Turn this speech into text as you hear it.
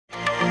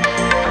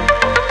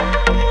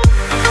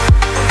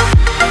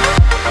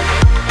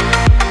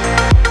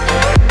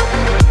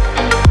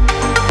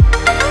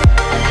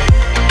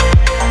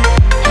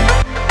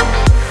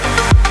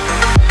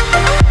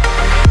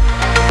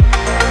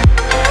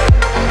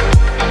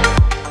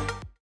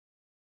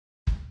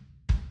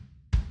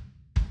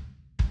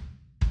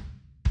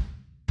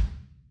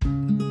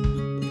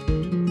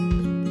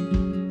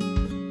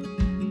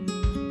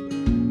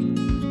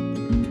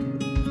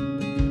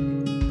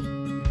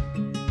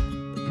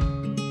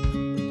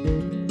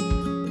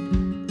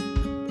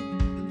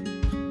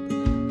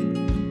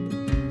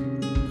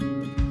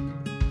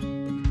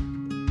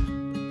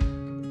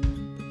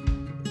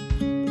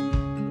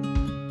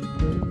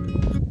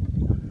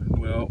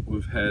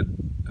had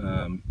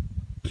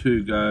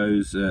 2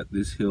 goes at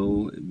this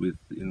hill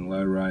in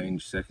low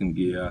range, second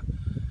gear,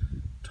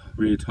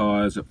 rear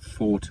tyres at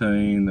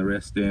 14, the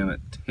rest down at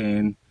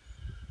 10,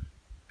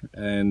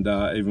 and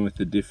even with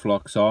the diff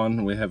locks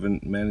on, we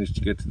haven't managed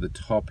to get to the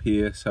top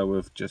here, so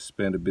we've just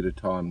spent a bit of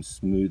time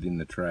smoothing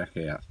the track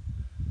out.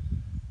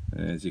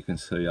 And as you can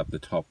see up the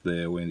top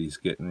there, Wendy's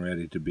getting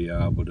ready to be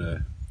able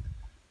to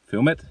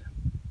film it.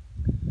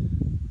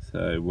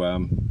 So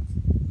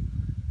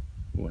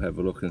we'll have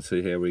a look and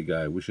see how we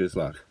go. Wish us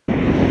luck.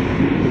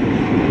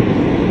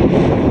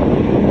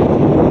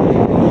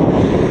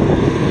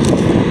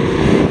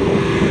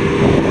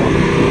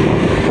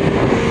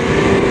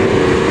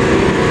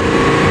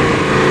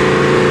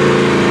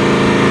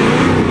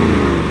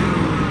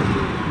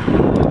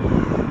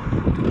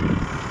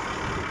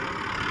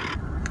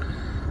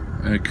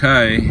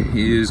 Okay,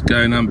 here's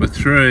go number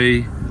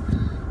 3.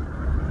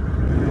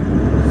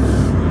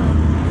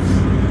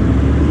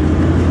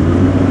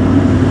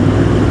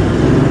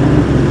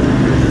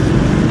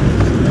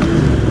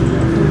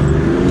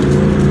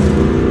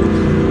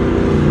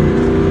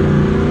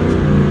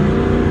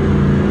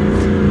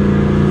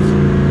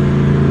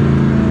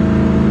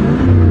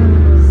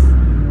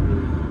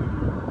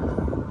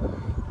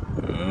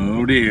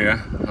 Oh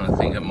dear, I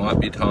think it might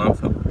be time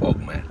for bog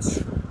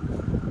mats.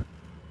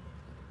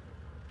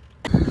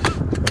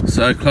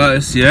 So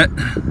close yet,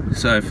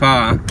 so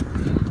far.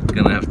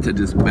 Gonna have to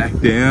just back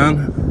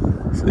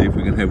down, see if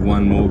we can have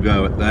one more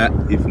go at that.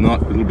 If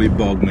not, it'll be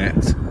bog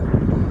mats.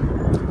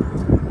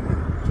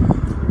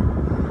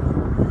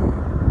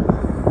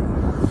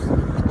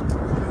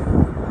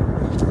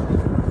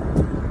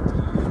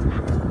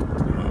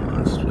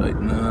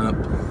 Straighten up.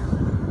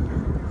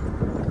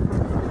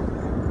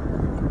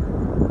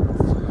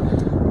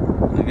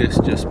 I guess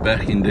just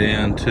backing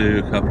down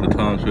too, a couple of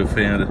times we've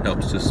found it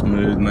helps to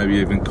smooth, maybe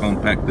even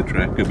compact the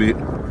track a bit.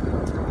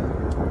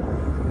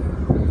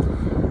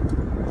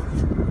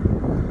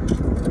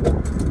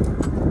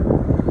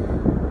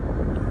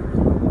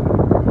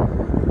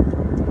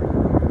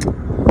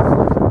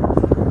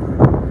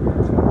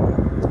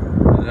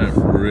 I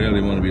don't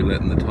really want to be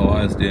letting the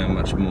tyres down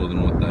much more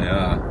than what they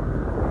are.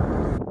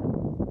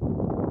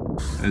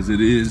 As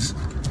it is,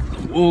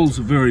 the walls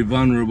are very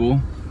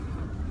vulnerable.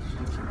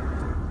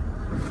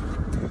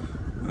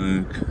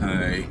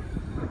 Okay.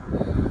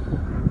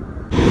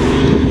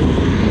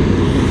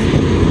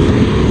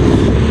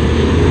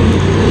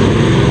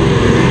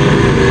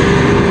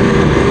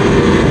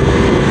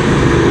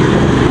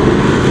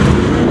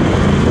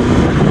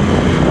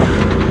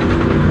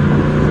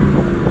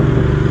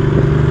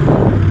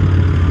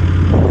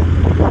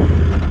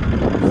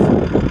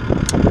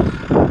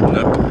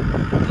 Nope,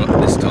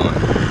 not this time.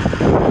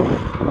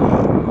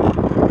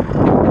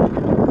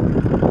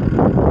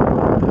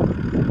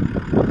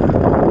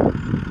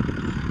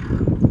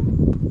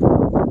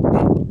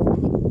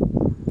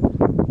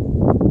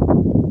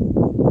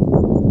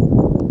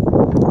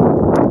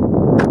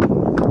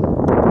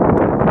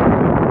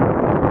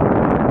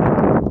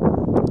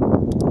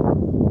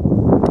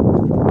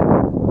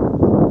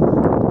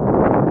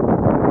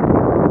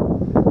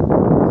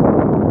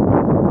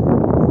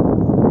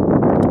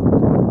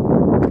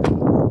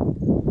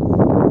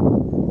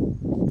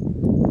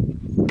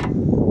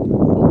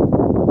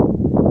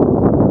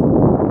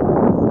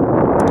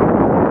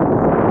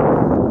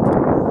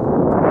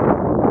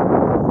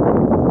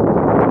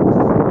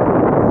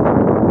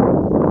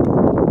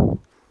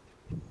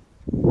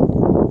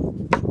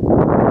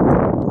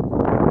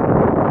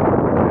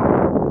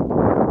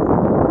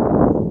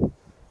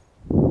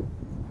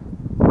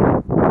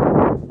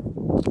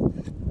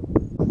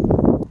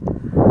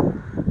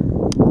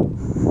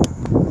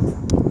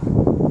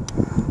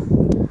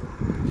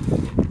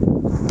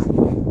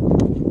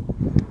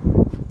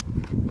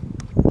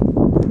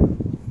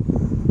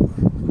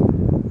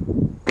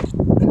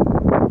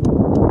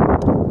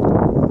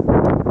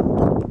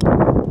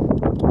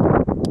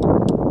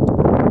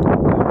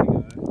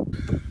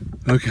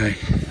 Okay,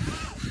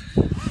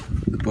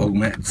 the bog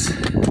mats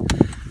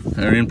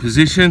are in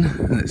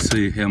position. Let's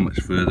see how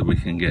much further we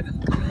can get.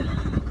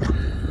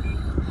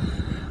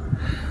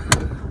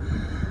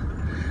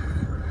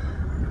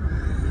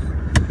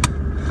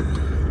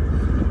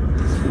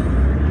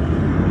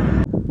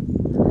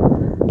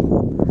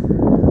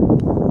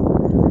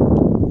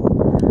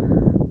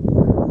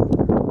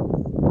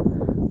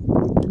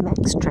 The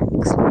max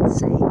tracks, let's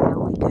see how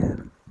we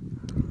go.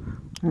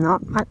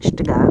 Not much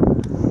to go.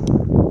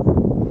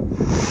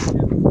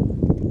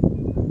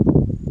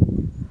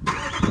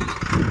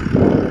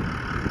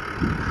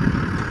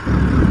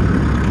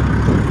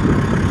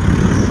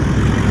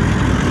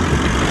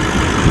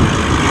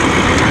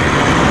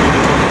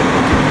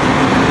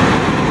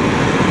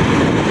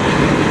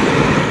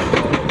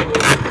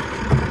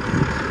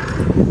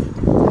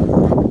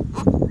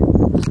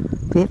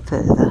 Bit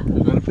further.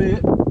 We've got a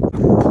bit.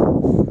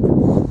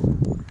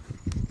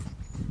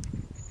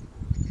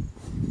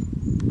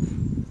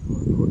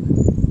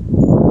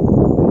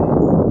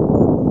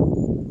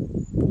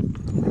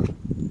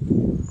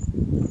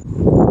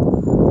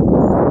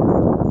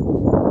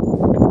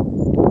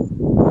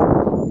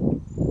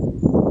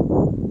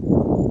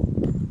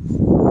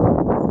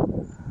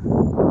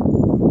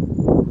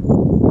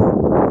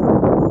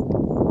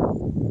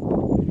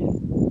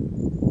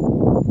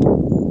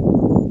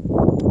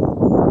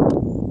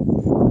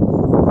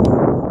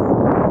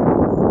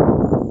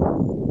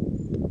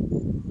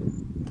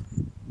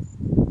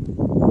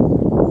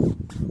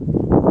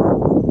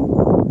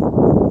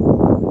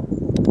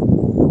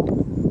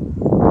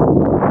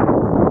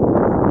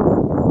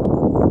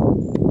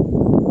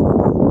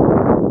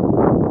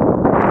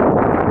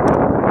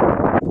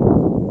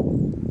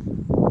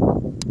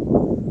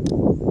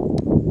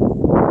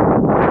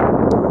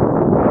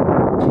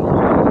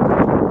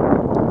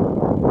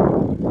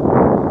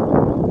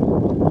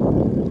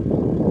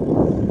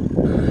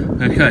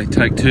 Okay,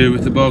 take 2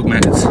 with the bog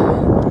mats.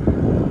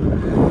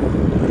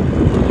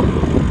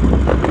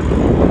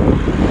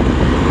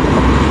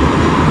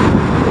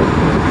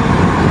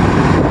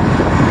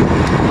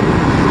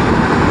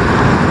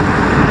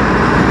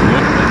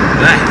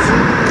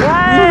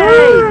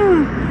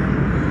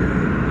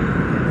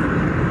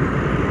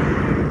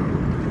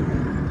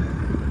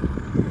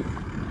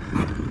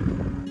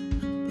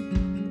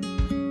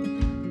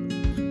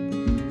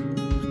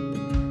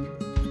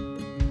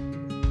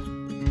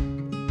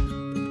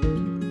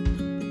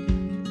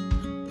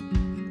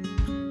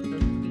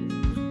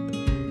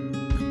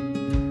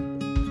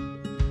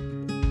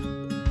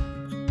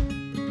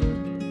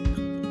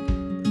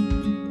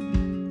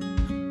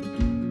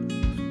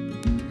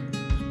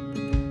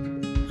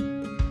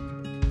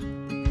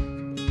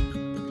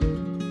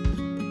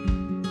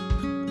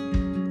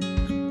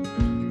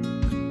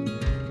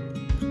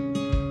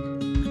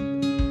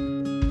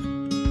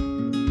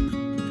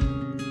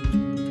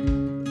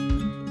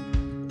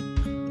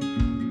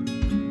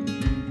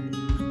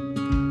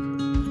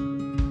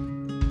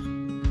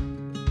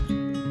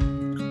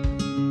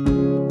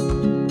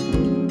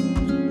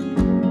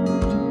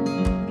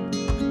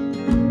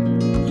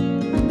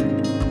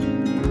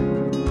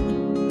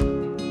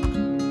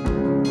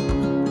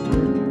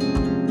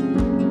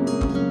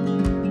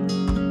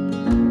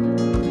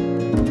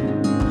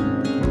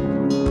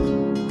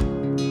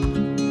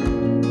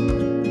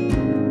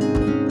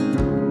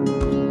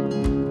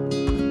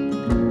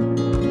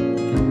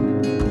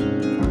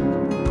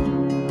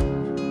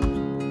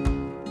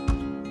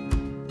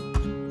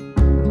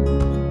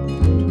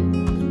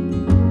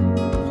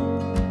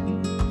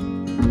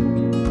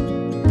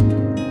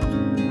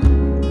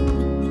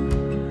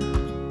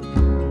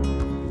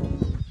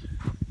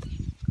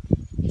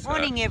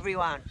 Morning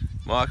everyone.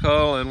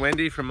 Michael and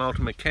Wendy from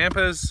Ultimate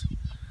Campers,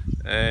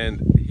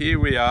 and here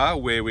we are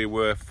where we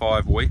were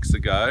 5 weeks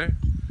ago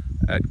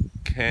at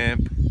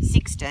Camp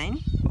 16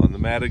 on the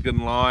Madigan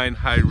Line,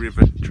 Hay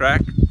River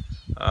track,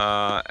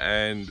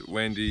 and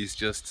Wendy's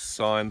just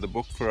signed the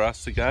book for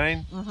us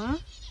again.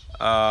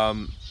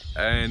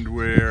 And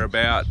we're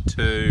about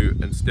to,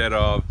 instead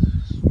of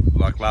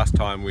like last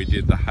time we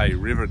did the Hay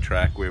River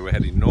track where we're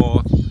heading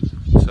north,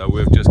 so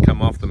we've just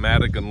come off the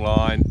Madigan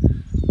Line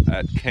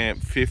at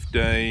Camp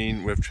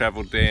 15. We've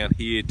travelled down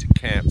here to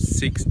Camp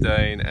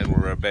 16 and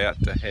we're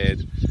about to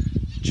head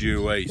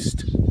due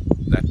east,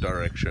 that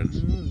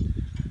direction.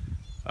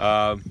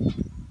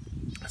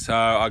 So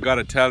I got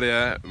to tell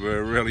you,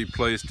 we're really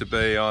pleased to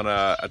be on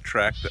a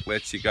track that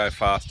lets you go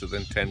faster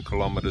than 10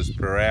 kilometres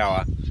per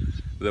hour.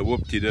 The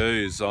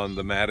whoop-de-doos on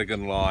the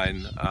Madigan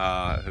Line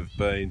have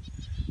been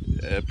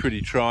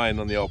pretty trying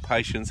on the old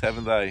patience,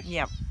 haven't they?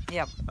 Yep.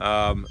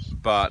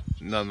 But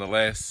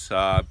nonetheless,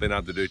 being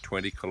able to do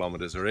 20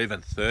 kilometres or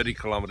even 30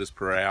 kilometres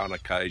per hour on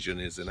occasion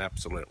is an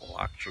absolute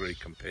luxury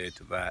compared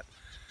to that.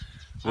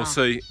 We'll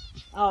see.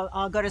 Oh,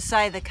 I've got to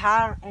say the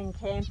car and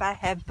camper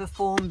have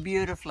performed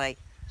beautifully.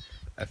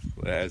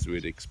 As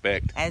we'd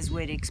expect. As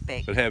we'd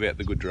expect. But how about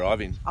the good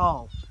driving?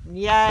 Oh,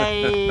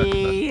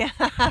 yay!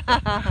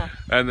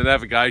 And the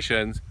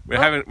navigations, we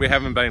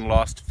haven't been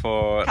lost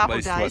for Couple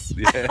at least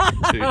days.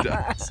 2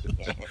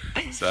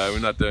 days. So we're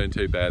not doing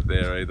too bad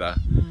there either.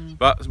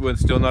 But we're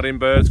still not in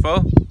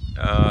Birdsville.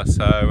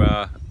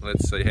 So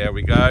let's see how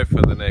we go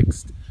for the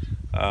next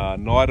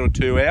night or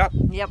 2 out.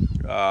 Yep.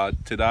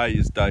 Today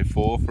is day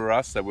 4 for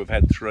us, so we've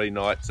had 3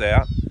 nights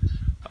out.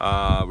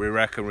 We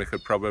reckon we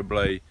could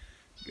probably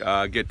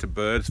get to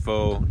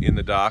Birdsville in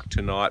the dark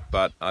tonight,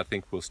 but I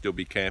think we'll still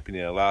be camping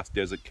in our last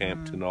desert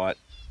camp tonight,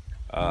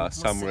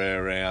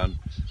 somewhere around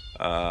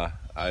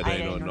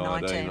 18 or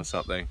 19 or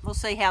something. We'll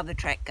see how the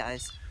track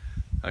goes.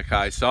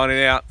 Okay,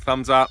 signing out,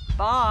 thumbs up.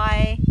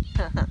 Bye.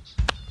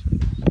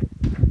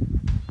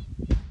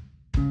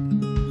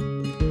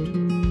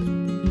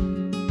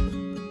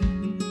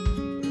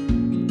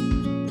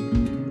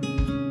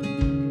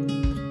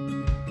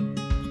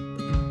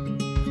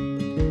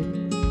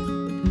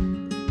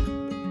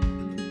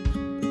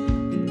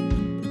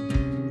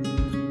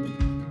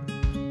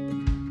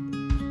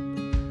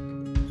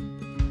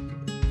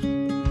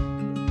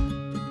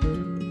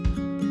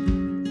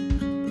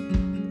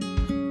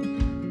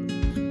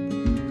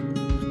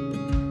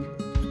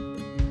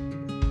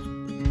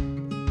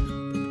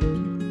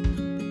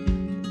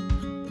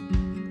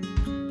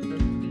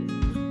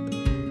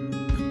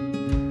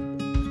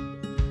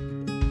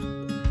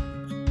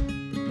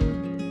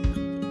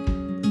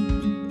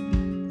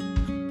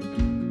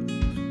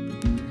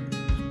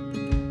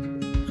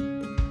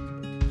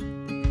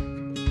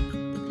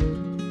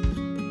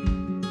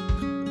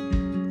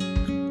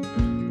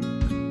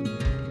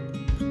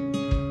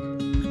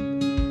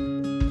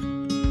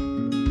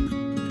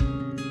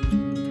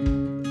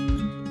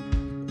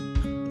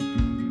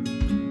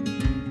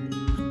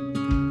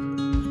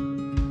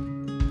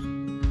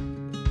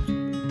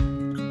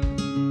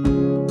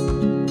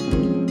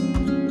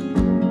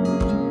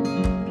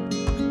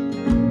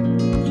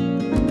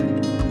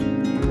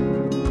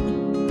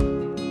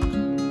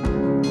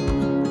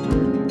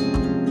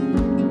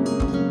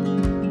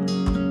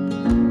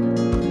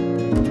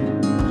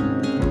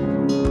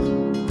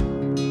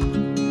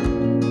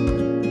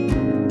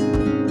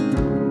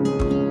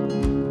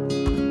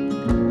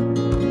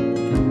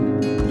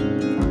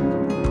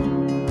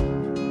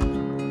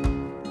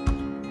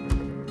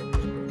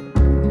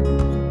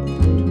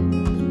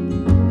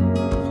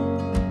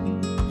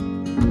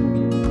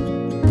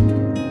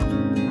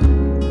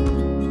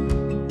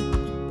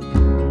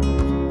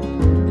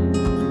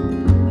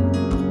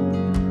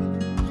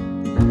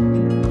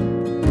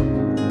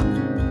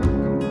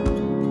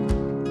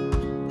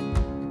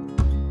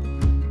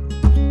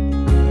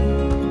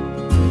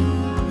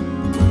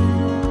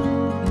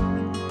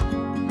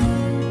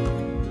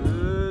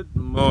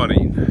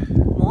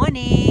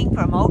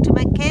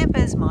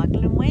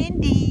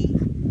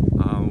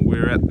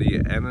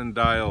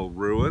 Annondale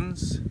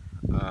ruins.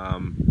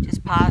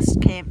 Just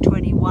past Camp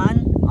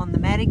 21 on the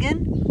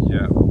Madigan.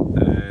 Yeah,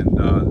 and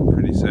a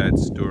pretty sad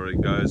story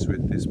goes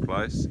with this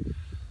place.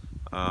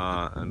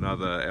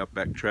 Another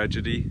outback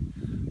tragedy,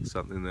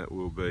 something that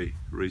we'll be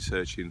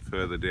researching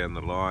further down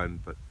the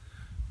line, but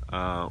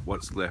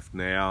what's left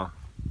now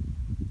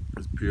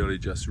is purely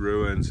just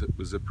ruins. It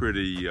was a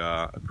pretty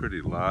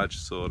large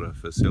sort of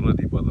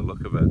facility by the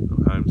look of it,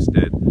 a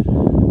homestead,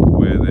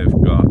 where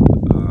they've got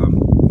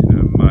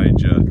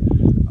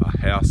a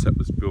house that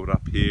was built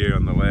up here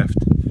on the left,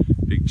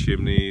 big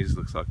chimneys,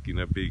 looks like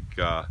big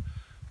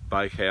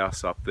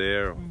bakehouse up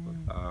there,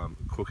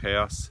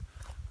 cookhouse,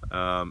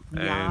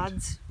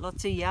 yards,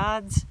 lots of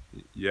yards.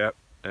 Yep,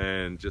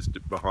 and just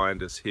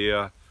behind us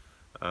here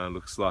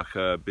looks like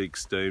a big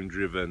steam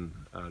driven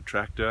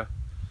tractor.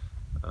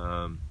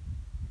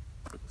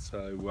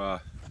 So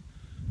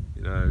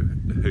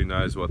who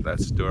knows what that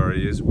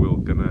story is. We're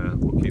gonna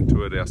look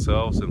into it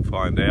ourselves and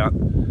find out.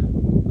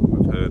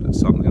 We've heard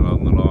something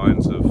along the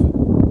lines of,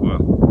 well,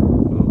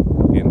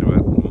 we'll look into it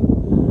and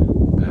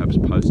we'll perhaps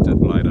post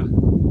it later.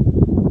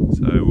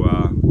 So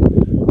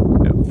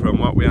from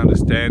what we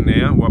understand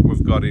now, what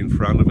we've got in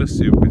front of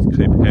us, if we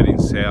keep heading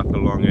south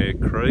along Air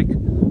Creek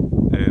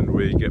and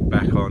we get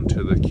back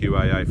onto the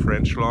QAA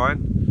French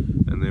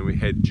line, and then we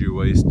head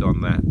due east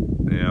on that.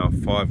 Now,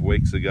 5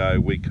 weeks ago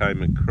we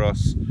came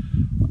across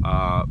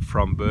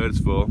from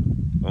Birdsville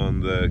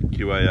on the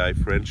QAA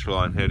French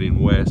line heading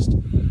west,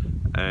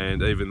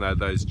 and even though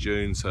those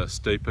dunes are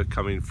steeper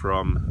coming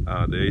from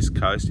the east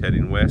coast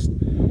heading west,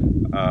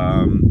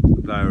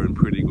 they were in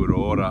pretty good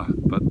order,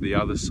 but the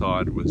other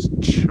side was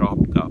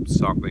chopped up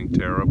something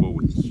terrible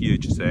with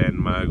huge sand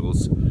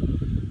moguls.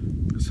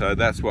 So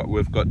that's what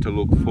we've got to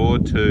look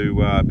forward to,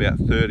 about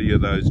 30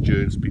 of those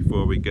dunes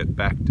before we get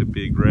back to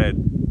Big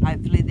Red.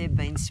 Hopefully they've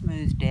been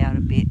smoothed out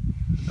a bit.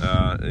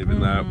 Even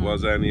though it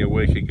was only a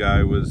week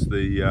ago was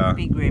the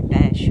Big Red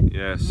Bash.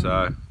 Yeah,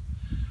 so,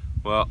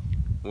 well,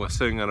 we're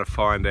soon going to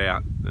find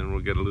out, and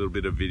we'll get a little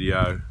bit of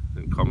video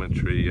and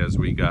commentary as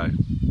we go.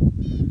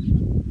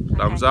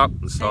 Thumbs up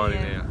and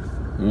signing out.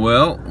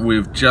 Well,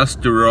 we've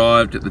just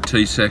arrived at the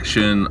T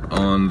section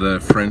on the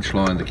French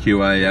line to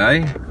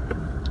QAA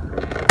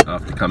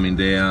after coming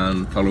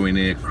down, following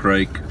Air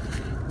Creek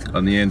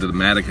on the end of the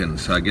Madigan.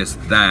 So I guess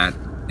that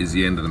is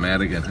the end of the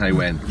Madigan. Hey,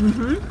 Wen?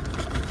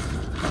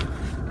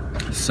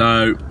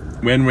 So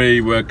when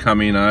we were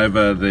coming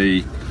over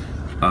the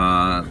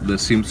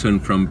Simpson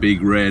from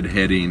Big Red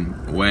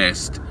heading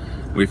west,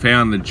 we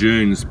found the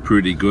dunes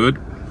pretty good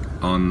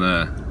on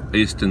the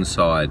eastern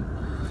side.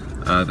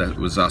 That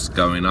was us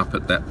going up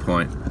at that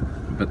point,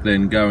 but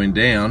then going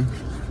down,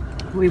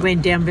 we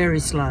went down very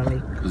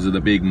slowly because of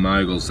the big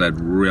moguls that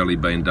had really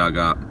been dug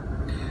up.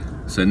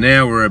 So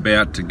now we're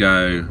about to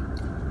go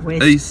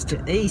east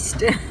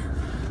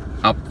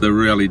up the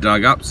really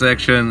dug up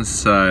sections,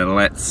 so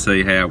let's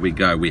see how we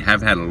go. We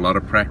have had a lot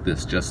of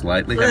practice just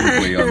lately,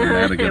 haven't we, on the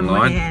Madigan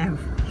line? We have.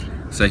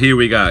 So here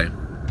we go.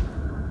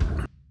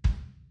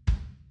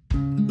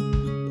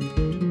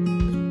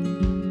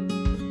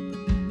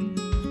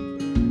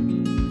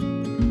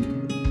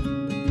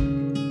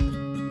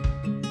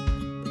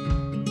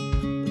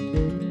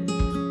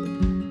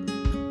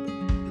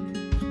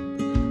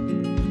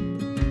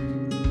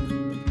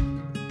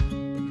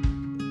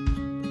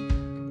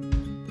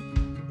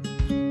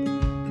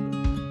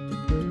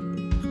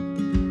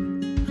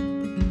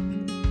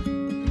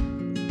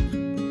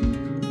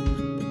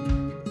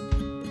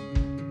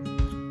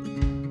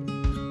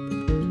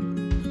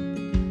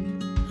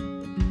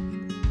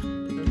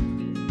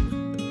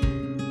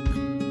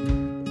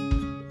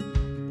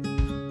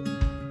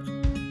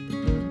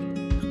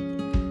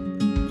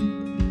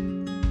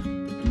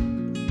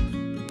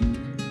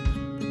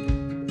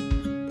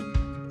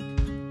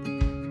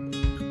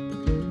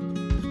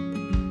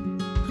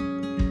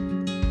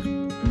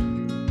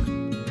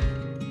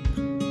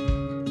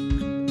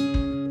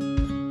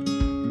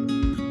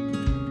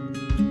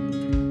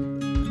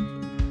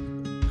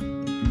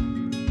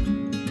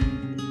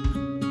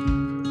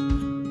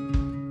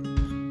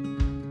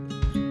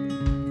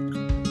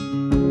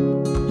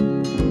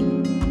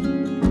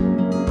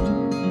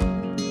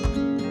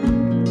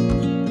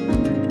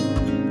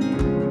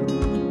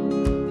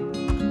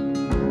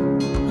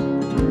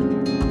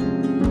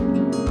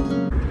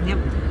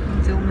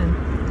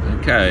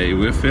 Okay,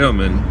 we're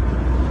filming.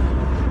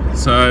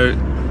 So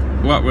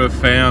what we've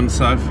found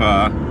so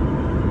far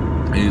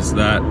is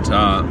that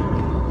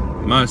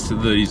most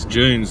of these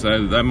dunes,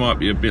 they might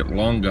be a bit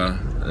longer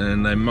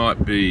and they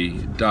might be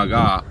dug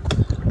up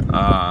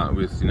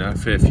with a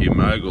fair few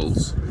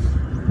moguls,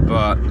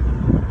 but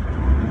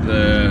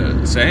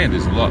the sand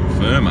is a lot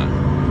firmer,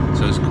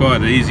 so it's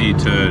quite easy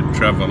to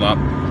travel up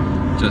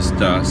just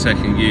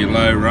second gear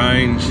low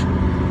range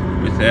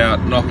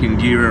without knocking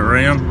gear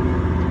around.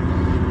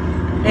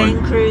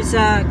 Land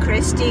Cruiser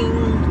cresting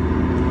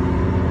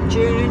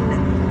dune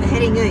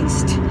heading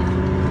east.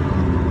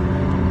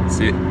 That's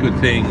it, good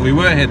thing. We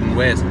were heading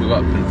west, we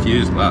got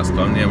confused last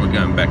time, now we're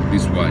going back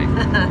this way.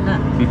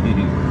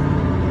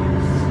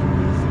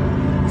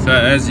 So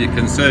as you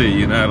can see,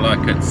 you know,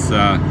 like it's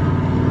a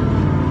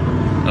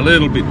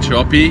little bit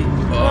choppy.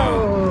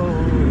 Oh,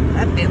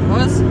 that bit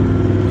was.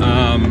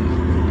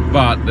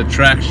 But the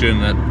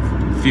traction at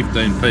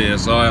 15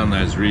 psi on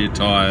those rear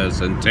tyres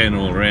and 10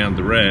 all around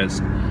the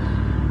rest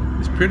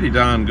is pretty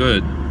darn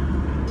good.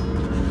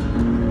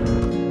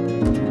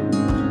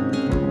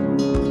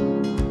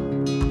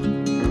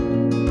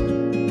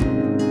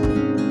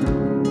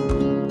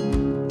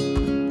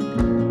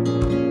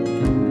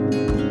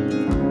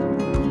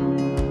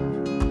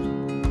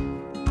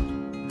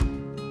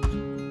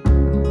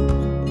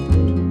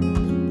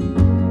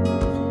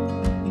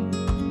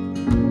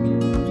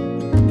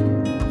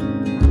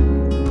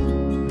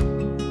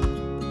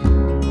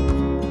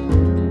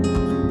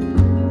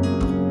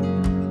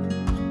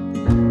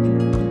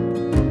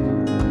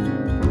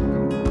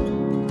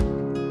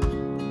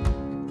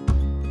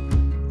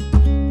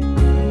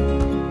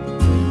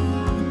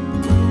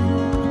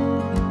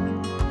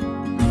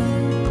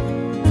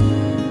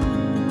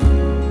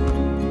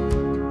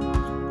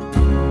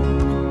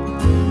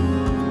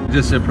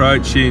 Just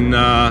approaching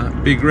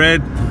Big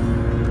Red,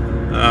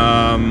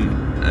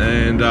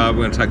 and we're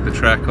going to take the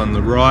track on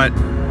the right.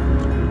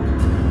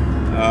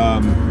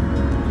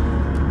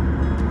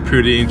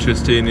 Pretty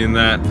interesting in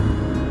that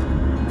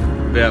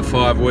about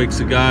 5 weeks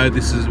ago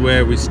this is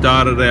where we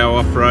started our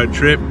off-road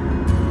trip,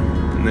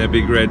 and now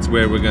Big Red's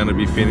where we're going to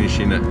be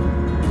finishing it.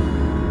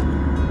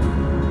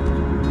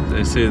 So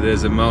you see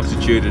there's a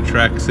multitude of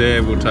tracks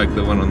there. We'll take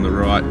the one on the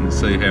right and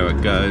see how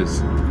it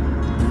goes.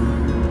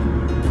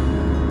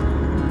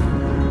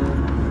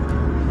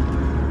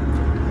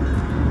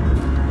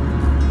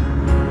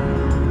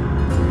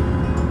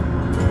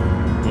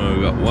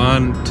 We've got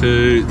 1,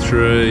 2,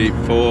 3,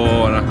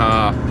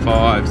 4.5,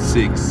 5,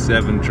 6,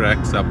 7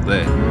 tracks up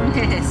there.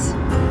 Yes,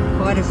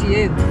 quite a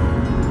few.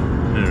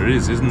 There it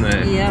is, isn't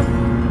there? Yep.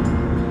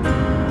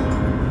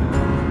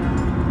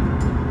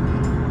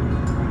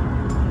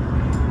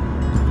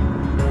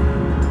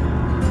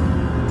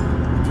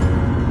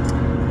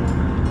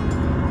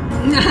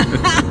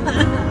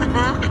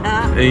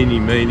 Eeny,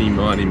 meeny,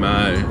 miny,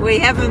 mo. We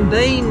haven't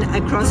been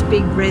across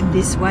Big Red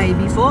this way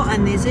before,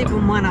 and there's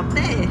even one up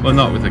there. Well,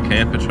 not with a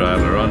camper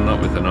trailer on,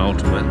 not with an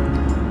Ultimate.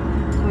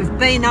 We've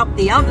been up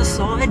the other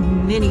side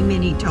many,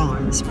 many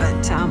times,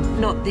 but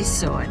not this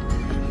side.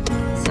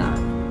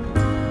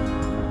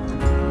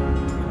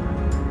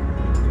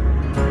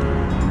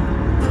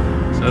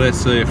 So let's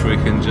see if we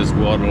can just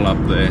waddle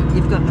up there.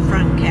 You've got the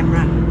front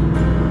camera.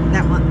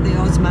 That one, the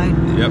Osmo.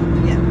 Yep.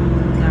 Yep.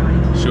 Going.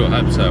 Sure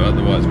hope so,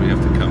 otherwise we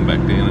have to come back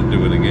down and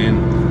do it again.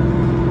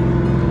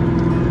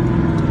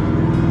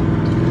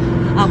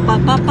 Up,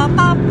 up, up, up,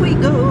 up we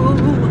go.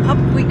 Up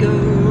we go.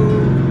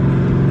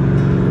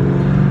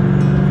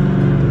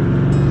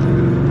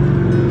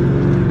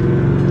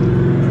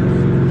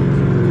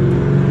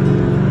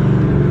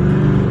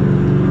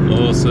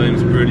 All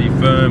seems pretty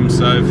firm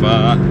so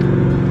far.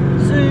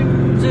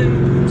 Zoom,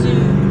 zoom,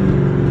 zoom.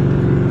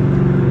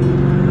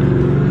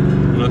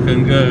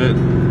 Looking good.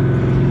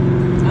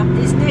 Up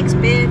this next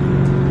bit.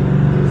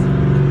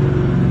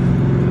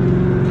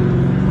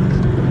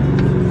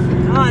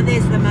 Oh,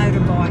 there's the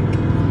motorbike.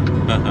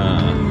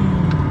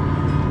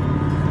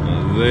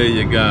 Well, there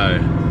you go.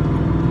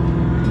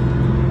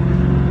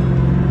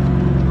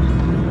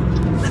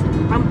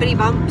 Bumpity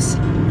bumps.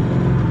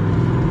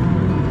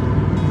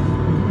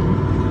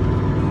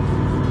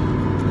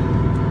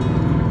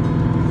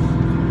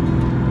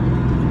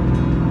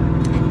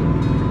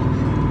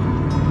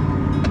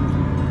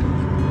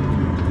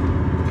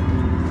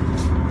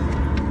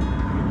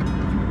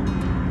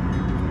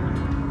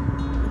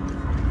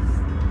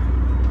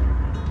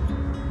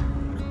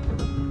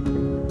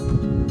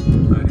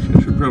 Actually, I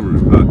should probably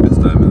park this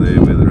over there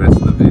where the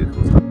rest of the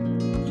vehicles are.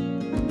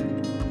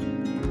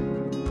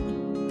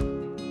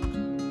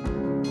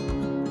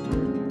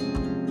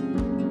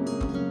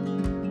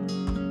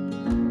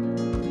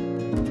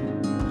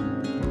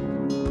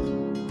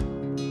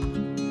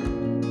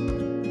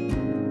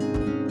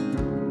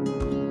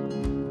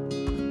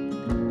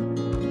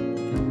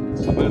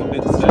 It's a little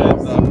bit sad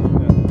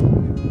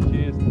though.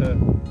 Cheers to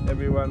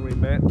everyone we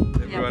met,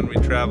 everyone we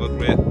travelled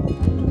with,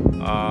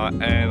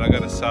 and I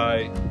got to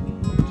say,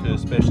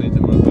 especially to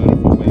my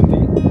beautiful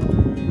Wendy.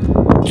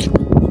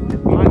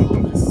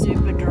 Michael, the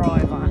super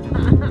driver.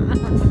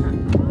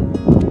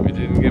 We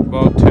didn't get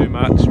bogged too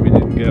much, we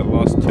didn't get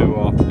lost too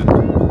often.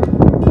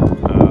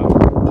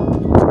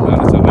 But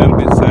it's a little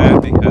bit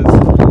sad because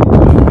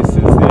this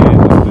is the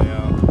end of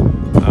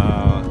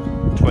our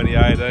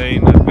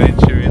 2018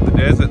 adventure in the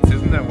deserts,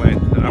 isn't it, Wen?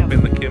 Up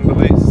in the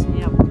Kimberleys.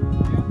 Yep.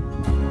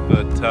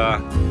 But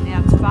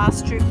Now it's a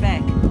fast trip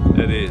back.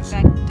 it is.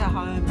 Back to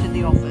home, to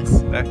the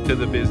office. Back to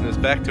the business,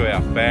 back to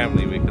our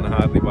family. We can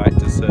hardly wait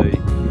to see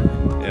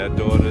our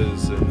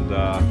daughters and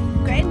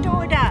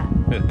Granddaughter.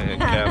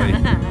 Callie.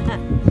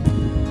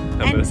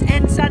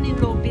 and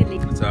son-in-law Billy.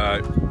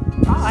 So,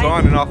 Bye.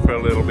 signing off for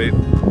a little bit.